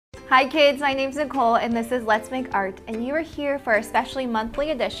Hi kids, my name's Nicole and this is Let's Make Art, and you are here for a specially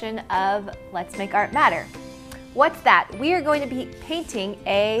monthly edition of Let's Make Art Matter. What's that? We are going to be painting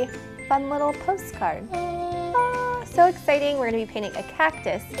a fun little postcard. So exciting, we're going to be painting a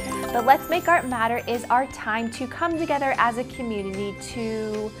cactus. But Let's Make Art Matter is our time to come together as a community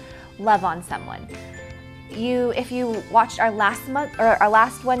to love on someone. If you watched our last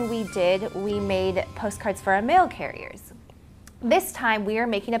one we did, we made postcards for our mail carriers. This time we are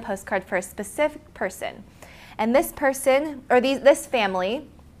making a postcard for a specific person. And this person, or this family,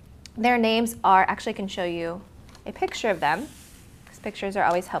 their names are, actually I can show you a picture of them, because pictures are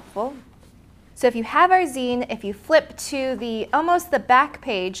always helpful. So if you have our zine, if you flip to almost the back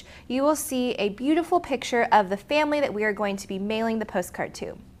page, you will see a beautiful picture of the family that we are going to be mailing the postcard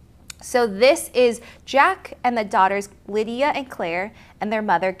to. So this is Jack and the daughters Lydia and Claire and their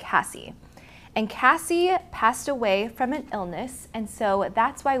mother Cassie. And Cassie passed away from an illness, and so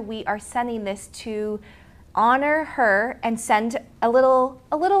that's why we are sending this to honor her and send a little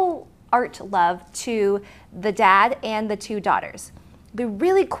art love to the dad and the two daughters. The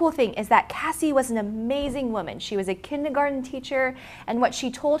really cool thing is that Cassie was an amazing woman. She was a kindergarten teacher, and what she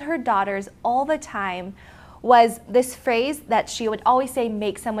told her daughters all the time was this phrase that she would always say,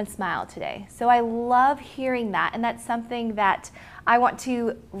 make someone smile today. So I love hearing that, and that's something that I want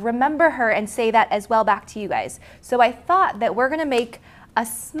to remember her and say that as well back to you guys. So I thought that we're gonna make a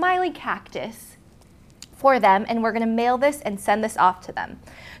smiley cactus for them, and we're gonna mail this and send this off to them.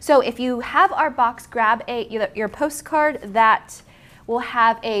 So if you have our box, grab your postcard that will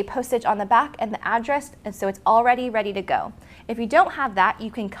have a postage on the back and the address, and so it's already ready to go. If you don't have that,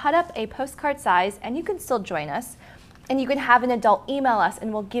 you can cut up a postcard size and you can still join us, and you can have an adult email us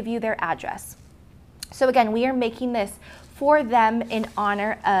and we'll give you their address. So again, we are making this for them in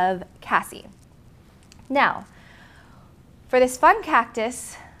honor of Cassie. Now, for this fun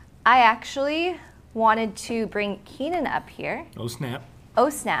cactus, I actually wanted to bring Keenan up here. Oh snap. Oh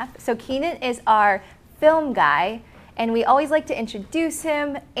snap. So Keenan is our film guy, and we always like to introduce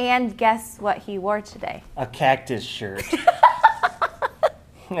him, and guess what he wore today? A cactus shirt.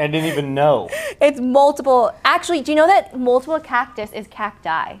 I didn't even know. It's multiple. Actually, do you know that multiple cactus is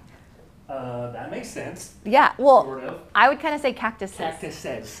cacti? That makes sense. Yeah, well, Sort of. I would kind of say cactuses.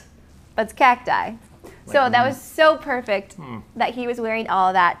 Cactuses. But it's cacti. So that was so perfect that he was wearing all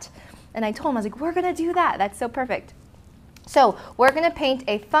of that. And I told him, I was like, we're going to do that. That's so perfect. So we're going to paint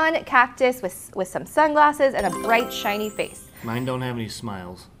a fun cactus with some sunglasses and a bright, shiny face. Mine don't have any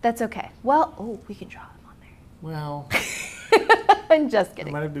smiles. That's okay. Well, oh, we can draw them on there. Well, I'm just I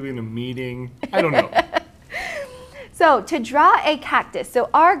kidding. might have to be in a meeting. I don't know. So to draw a cactus, so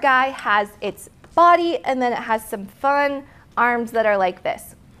our guy has its body and then it has some fun arms that are like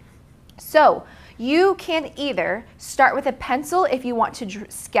this. So you can either start with a pencil if you want to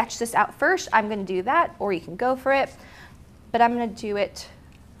sketch this out first. I'm going to do that, or you can go for it. But I'm going to do it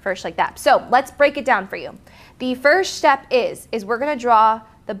first like that. So let's break it down for you. The first step is we're going to draw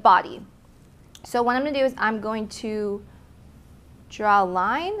the body. So what I'm going to do is I'm going to draw a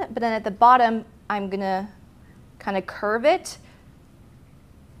line, but then at the bottom I'm going to kind of curve it,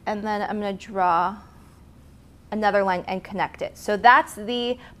 and then I'm going to draw another line and connect it. So that's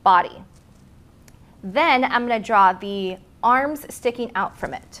the body. Then I'm going to draw the arms sticking out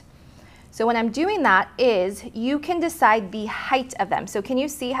from it. So when I'm doing that is you can decide the height of them. So can you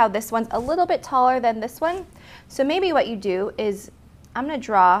see how this one's a little bit taller than this one? So maybe what you do is I'm going to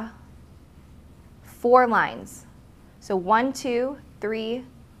draw 4 lines. So 1, 2, 3,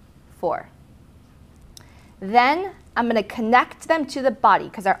 4. Then I'm going to connect them to the body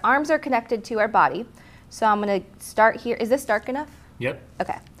because our arms are connected to our body. So I'm going to start here. Is this dark enough? Yep.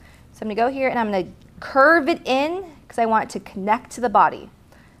 Okay. So I'm going to go here and I'm going to curve it in because I want it to connect to the body.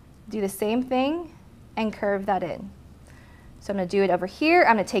 Do the same thing and curve that in. So I'm going to do it over here.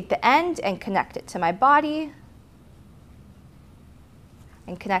 I'm going to take the end and connect it to my body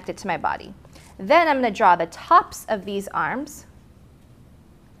and connect it to my body. Then I'm going to draw the tops of these arms,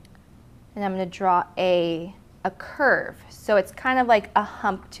 and I'm going to draw a curve. So it's kind of like a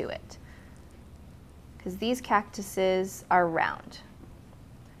hump to it because these cactuses are round.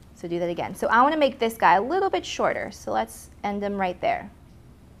 So do that again. So I want to make this guy a little bit shorter. So let's end him right there.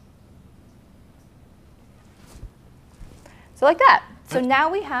 So like that. So now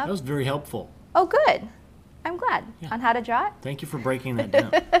we have... That was very helpful. Oh, good. I'm glad. Yeah. On how to draw it. Thank you for breaking that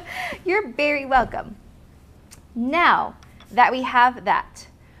down. You're very welcome. Now that we have that,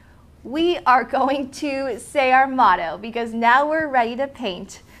 we are going to say our motto because now we're ready to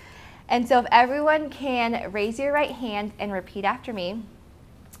paint. And so if everyone can raise your right hand and repeat after me.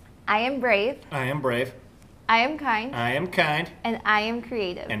 I am brave. I am brave. I am kind. I am kind. And I am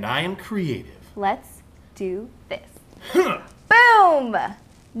creative. And I am creative. Let's do this. Boom!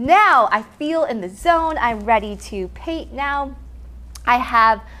 Now I feel in the zone. I'm ready to paint now. I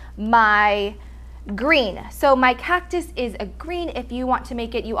have my green. So my cactus is a green. If you want to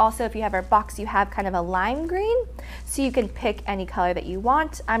make it, you also, if you have our box, you have kind of a lime green. So you can pick any color that you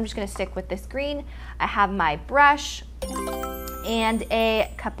want. I'm just gonna stick with this green. I have my brush and a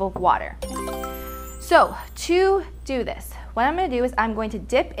cup of water. So to do this, what I'm gonna do is I'm going to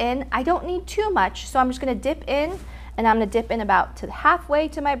dip in. I don't need too much, so I'm just gonna dip in, and I'm gonna dip in about to halfway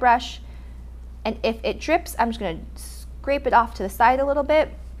to my brush. And if it drips, I'm just gonna scrape it off to the side a little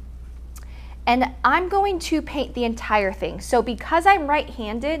bit. And I'm going to paint the entire thing. So because I'm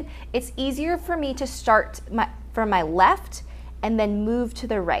right-handed, it's easier for me to start from my left and then move to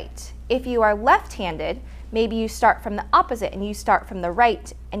the right. If you are left-handed, maybe you start from the opposite and you start from the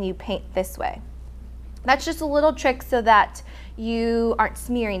right and you paint this way. That's just a little trick so that you aren't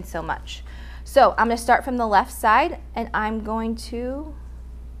smearing so much. So I'm gonna start from the left side, and I'm just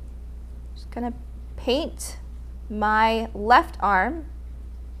gonna paint my left arm.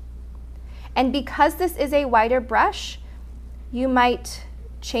 And because this is a wider brush, you might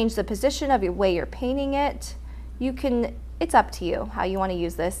change the position of your way you're painting it. It's up to you how you wanna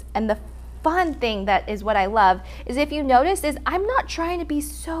use this. And the fun thing that is what I love is, if you notice, is I'm not trying to be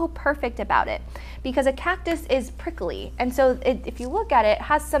so perfect about it, because a cactus is prickly, and so if you look at it, it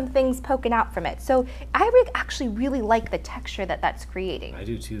has some things poking out from it. So I actually really like the texture that that's creating. I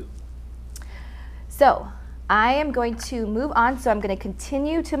do too. So I am going to move on. So I'm going to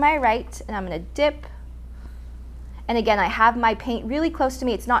continue to my right, and I'm going to dip. And again, I have my paint really close to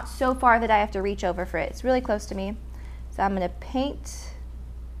me. It's not so far that I have to reach over for it. It's really close to me. So I'm going to paint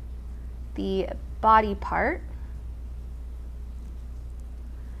the body part.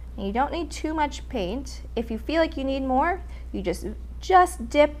 And you don't need too much paint. If you feel like you need more, you just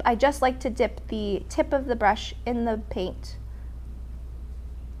dip. I just like to dip the tip of the brush in the paint.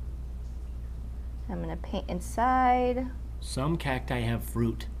 I'm gonna paint inside. Some cacti have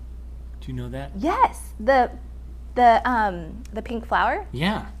fruit. Do you know that? Yes, the pink flower.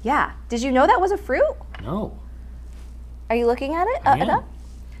 Yeah. Yeah. Did you know that was a fruit? No. Are you looking at it? I am.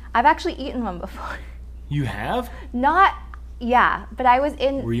 I've actually eaten one before. You have? Yeah, but I was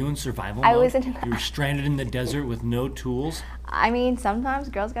in. Were you in survival I mode? was in. You were stranded in the desert with no tools? I mean, sometimes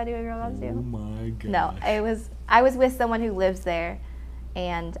girls gotta do what girls gotta do. Oh my god. No, I was with someone who lives there,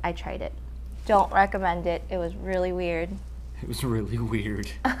 and I tried it. Don't recommend it. It was really weird. It was really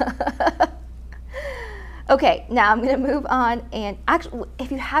weird. Okay, now I'm gonna move on, and actually,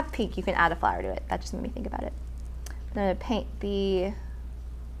 if you have pink, you can add a flower to it. That just made me think about it. I'm gonna paint the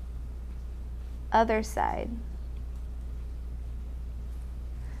other side.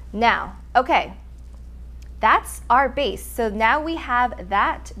 Now, okay, that's our base. So now we have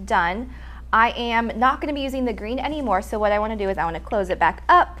that done. I am not gonna be using the green anymore, so what I wanna do is I wanna close it back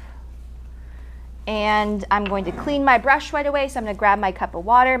up, and I'm going to clean my brush right away. So I'm gonna grab my cup of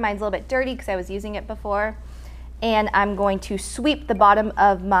water. Mine's a little bit dirty because I was using it before. And I'm going to sweep the bottom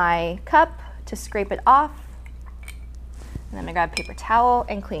of my cup to scrape it off. And I'm gonna grab a paper towel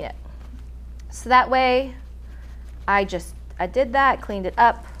and clean it. So that way, I did that, cleaned it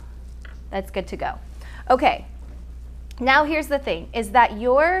up. That's good to go. Okay, now here's the thing, is that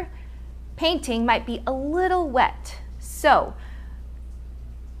your painting might be a little wet. So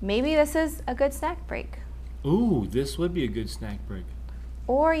maybe this is a good snack break. Ooh, this would be a good snack break.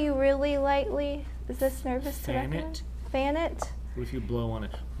 Or you really lightly, is this nervous to recommend? it. Fan it. What if you blow on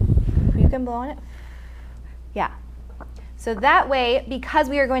it? You can blow on it. Yeah. So that way, because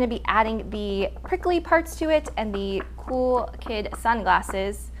we are going to be adding the prickly parts to it and the cool kid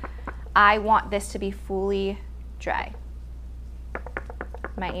sunglasses, I want this to be fully dry.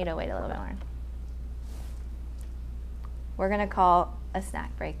 Might need to wait a little bit more. We're gonna call a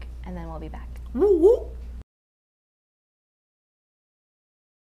snack break, and then we'll be back. Woo woo.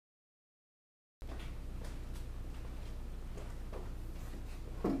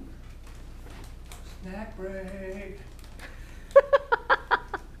 Snack break.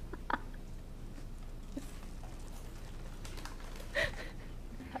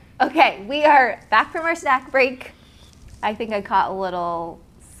 Okay, we are back from our snack break. I think I caught a little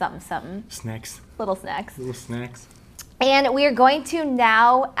something. Snacks. Little snacks. Little snacks. And we are going to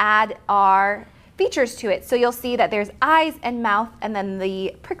now add our features to it. So you'll see that there's eyes and mouth and then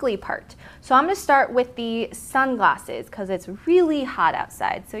the prickly part. So I'm gonna start with the sunglasses because it's really hot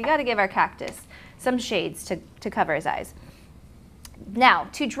outside. So we gotta give our cactus some shades to cover his eyes. Now,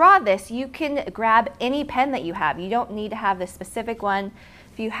 to draw this, you can grab any pen that you have. You don't need to have this specific one.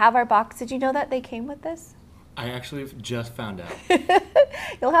 If you have our box, did you know that they came with this? I actually just found out.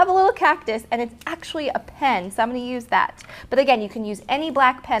 You'll have a little cactus, and it's actually a pen, so I'm going to use that. But again, you can use any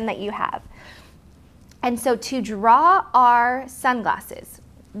black pen that you have. And so to draw our sunglasses,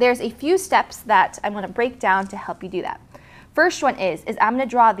 there's a few steps that I'm going to break down to help you do that. First one is I'm going to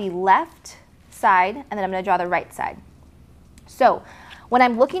draw the left side, and then I'm going to draw the right side. So when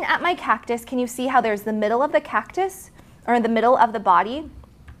I'm looking at my cactus, can you see how there's the middle of the cactus, or in the middle of the body?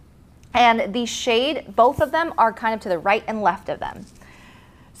 And the shade, both of them are kind of to the right and left of them.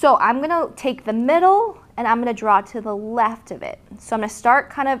 So I'm going to take the middle and I'm going to draw to the left of it. So I'm going to start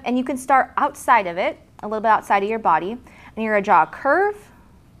kind of, and you can start outside of it, a little bit outside of your body, and you're going to draw a curve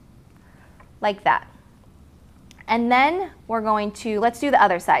like that. And then we're going to, let's do the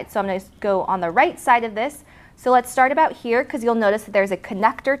other side. So I'm going to go on the right side of this. So let's start about here, because you'll notice that there's a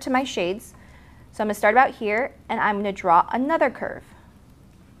connector to my shades. So I'm going to start about here, and I'm going to draw another curve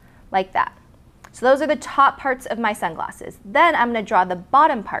like that. So those are the top parts of my sunglasses. Then I'm going to draw the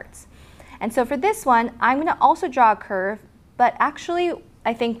bottom parts. And so for this one, I'm going to also draw a curve, but actually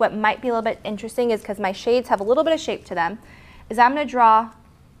I think what might be a little bit interesting is, because my shades have a little bit of shape to them, is I'm going to draw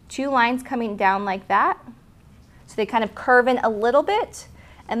two lines coming down like that. So they kind of curve in a little bit,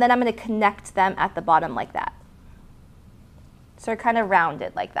 and then I'm going to connect them at the bottom like that. So they're kind of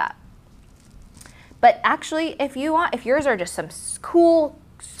rounded like that. But actually, if you want, if yours are just some cool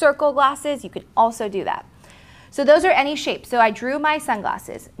circle glasses, you could also do that. So those are any shape. So I drew my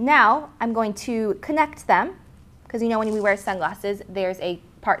sunglasses. Now I'm going to connect them, because you know when we wear sunglasses, there's a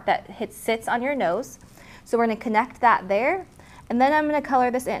part that sits on your nose. So we're going to connect that there, and then I'm going to color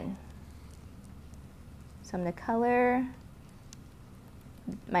this in. So I'm going to color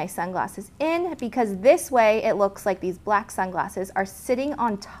my sunglasses in, because this way it looks like these black sunglasses are sitting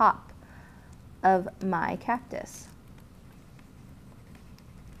on top of my cactus.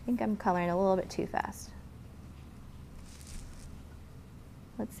 I think I'm coloring a little bit too fast.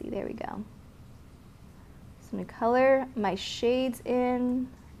 Let's see, there we go. So I'm going to color my shades in.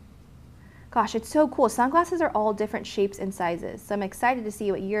 Gosh, it's so cool. Sunglasses are all different shapes and sizes, so I'm excited to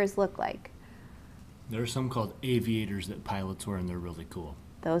see what yours look like. There are some called aviators that pilots wear, and they're really cool.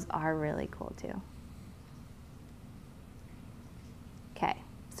 Those are really cool too. Okay,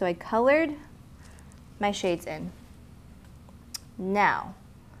 so I colored my shades in. Now,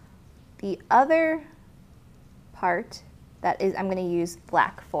 the other part that is I'm going to use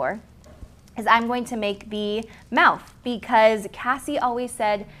black for is I'm going to make the mouth, because Cassie always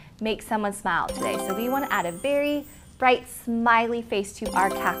said make someone smile today. So we want to add a very bright smiley face to our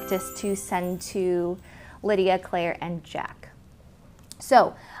cactus to send to Lydia, Claire, and Jack.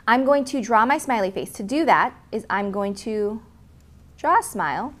 So I'm going to draw my smiley face. To do that is I'm going to draw a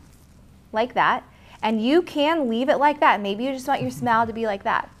smile like that, and you can leave it like that. Maybe you just want your smile to be like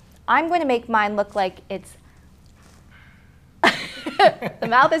that. I'm going to make mine look like it's the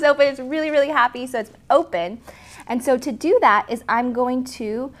mouth is open, it's really, really happy, so it's open. And so to do that is I'm going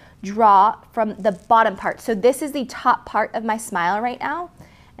to draw from the bottom part. So this is the top part of my smile right now.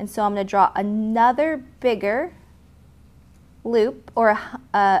 And so I'm going to draw another bigger loop or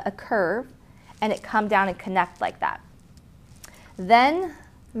a curve, and it come down and connect like that. Then I'm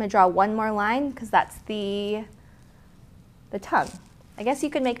going to draw one more line, because that's the tongue. I guess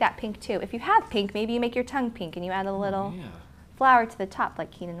you could make that pink too. If you have pink, maybe you make your tongue pink and you add a little flower to the top, like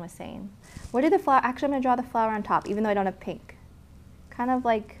Keenan was saying. What did the flower? Actually, I'm going to draw the flower on top, even though I don't have pink. Kind of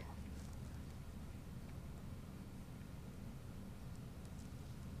like.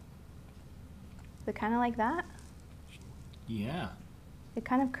 Is it kind of like that? Yeah. It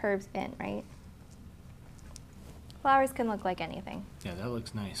kind of curves in, right? Flowers can look like anything. Yeah, that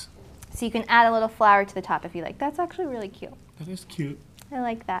looks nice. So you can add a little flower to the top if you like. That's actually really cute. That is cute. I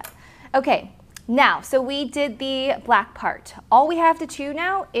like that. Okay, now, so we did the black part. All we have to do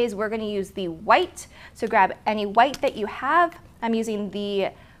now is we're going to use the white. So grab any white that you have. I'm using the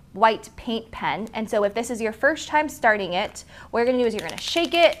white paint pen. And so if this is your first time starting it, what you're going to do is you're going to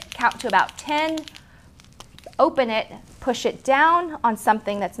shake it, count to about 10, open it, push it down on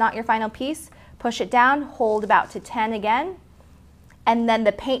something that's not your final piece, push it down, hold about to 10 again, and then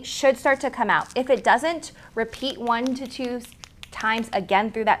the paint should start to come out. If it doesn't, repeat 1 to 2 times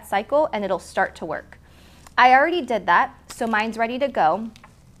again through that cycle, and it'll start to work. I already did that, so mine's ready to go.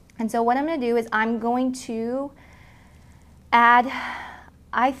 And so what I'm going to do is I'm going to add,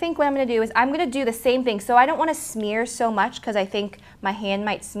 I think what I'm going to do is I'm going to do the same thing. So I don't want to smear so much, because I think my hand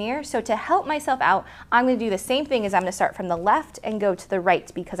might smear. So to help myself out, I'm going to do the same thing. As I'm going to start from the left and go to the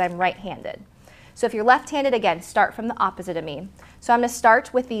right, because I'm right-handed. So if you're left-handed, again, start from the opposite of me. So I'm going to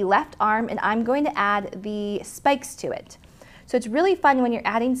start with the left arm, and I'm going to add the spikes to it. So it's really fun when you're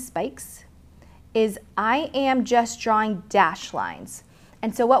adding spikes, is I am just drawing dash lines.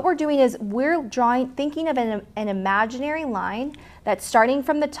 And so what we're doing is we're thinking of an imaginary line that's starting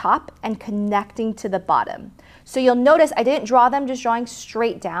from the top and connecting to the bottom. So you'll notice I didn't draw them just drawing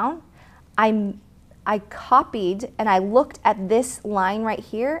straight down. I copied and I looked at this line right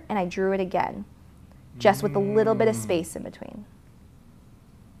here and I drew it again, just with a little bit of space in between.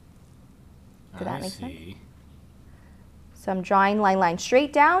 Did that make sense? So I'm drawing line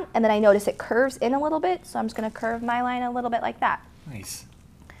straight down, and then I notice it curves in a little bit, so I'm just going to curve my line a little bit like that. Nice.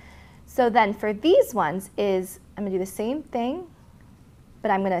 So then for these ones is, I'm going to do the same thing, but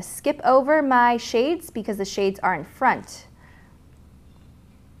I'm going to skip over my shades because the shades are in front.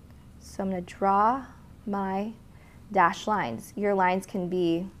 So I'm going to draw my dash lines. Your lines can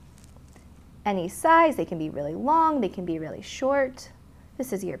be any size. They can be really long. They can be really short.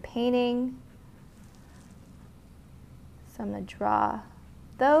 This is your painting. So I'm going to draw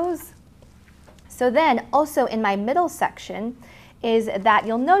those. So then also in my middle section is that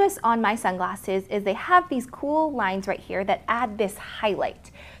you'll notice on my sunglasses is they have these cool lines right here that add this highlight.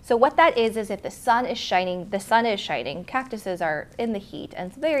 So what that is if the sun is shining, cactuses are in the heat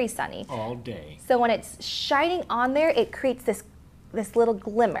and it's very sunny. All day. So when it's shining on there, it creates this little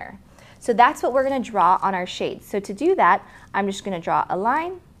glimmer. So that's what we're going to draw on our shades. So to do that, I'm just going to draw a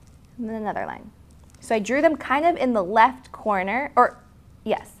line and then another line. So I drew them kind of in the left corner, or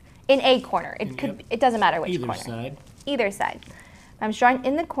yes, in a corner. It doesn't matter which corner. Either side. Either side. I'm just drawing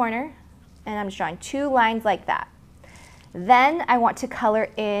in the corner, and I'm just drawing two lines like that. Then I want to color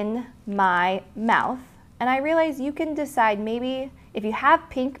in my mouth, and I realize you can decide maybe if you have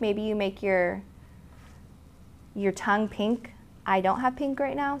pink, maybe you make your tongue pink. I don't have pink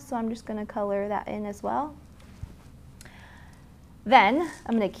right now, so I'm just going to color that in as well. Then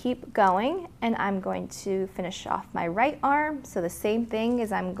I'm going to keep going, and I'm going to finish off my right arm. So the same thing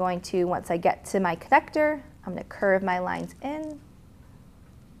is I'm going to, once I get to my connector, I'm going to curve my lines in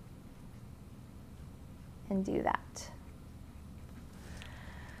and do that.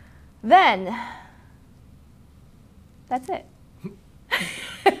 Then, that's it.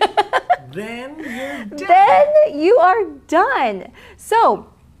 Then you're done. Then you are done.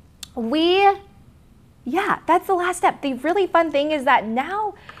 So yeah, that's the last step. The really fun thing is that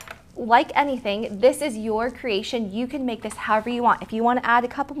now, like anything, this is your creation. You can make this however you want. If you want to add a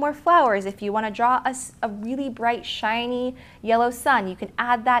couple more flowers, if you want to draw a really bright, shiny yellow sun, you can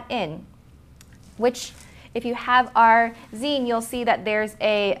add that in. Which, if you have our zine, you'll see that there's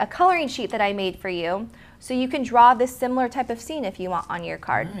a coloring sheet that I made for you. So you can draw this similar type of scene if you want on your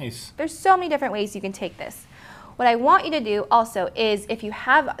card. Nice. There's so many different ways you can take this. What I want you to do also is if you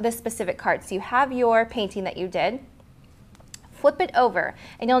have this specific card, so you have your painting that you did, flip it over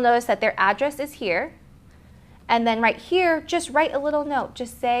and you'll notice that their address is here. And then right here, just write a little note.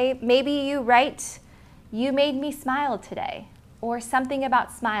 Just say, maybe you write, "You made me smile today," or something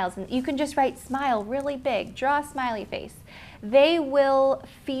about smiles. And you can just write smile really big, draw a smiley face. They will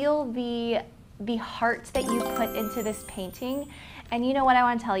feel the heart that you put into this painting. And you know what I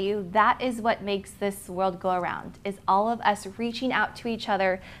want to tell you? That is what makes this world go around, is all of us reaching out to each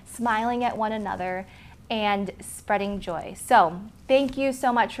other, smiling at one another, and spreading joy. So thank you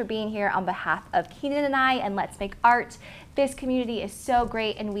so much for being here on behalf of Keenan and I and Let's Make Art. This community is so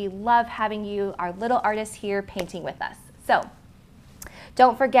great, and we love having you, our little artists here, painting with us. So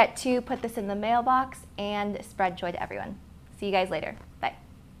don't forget to put this in the mailbox and spread joy to everyone. See you guys later.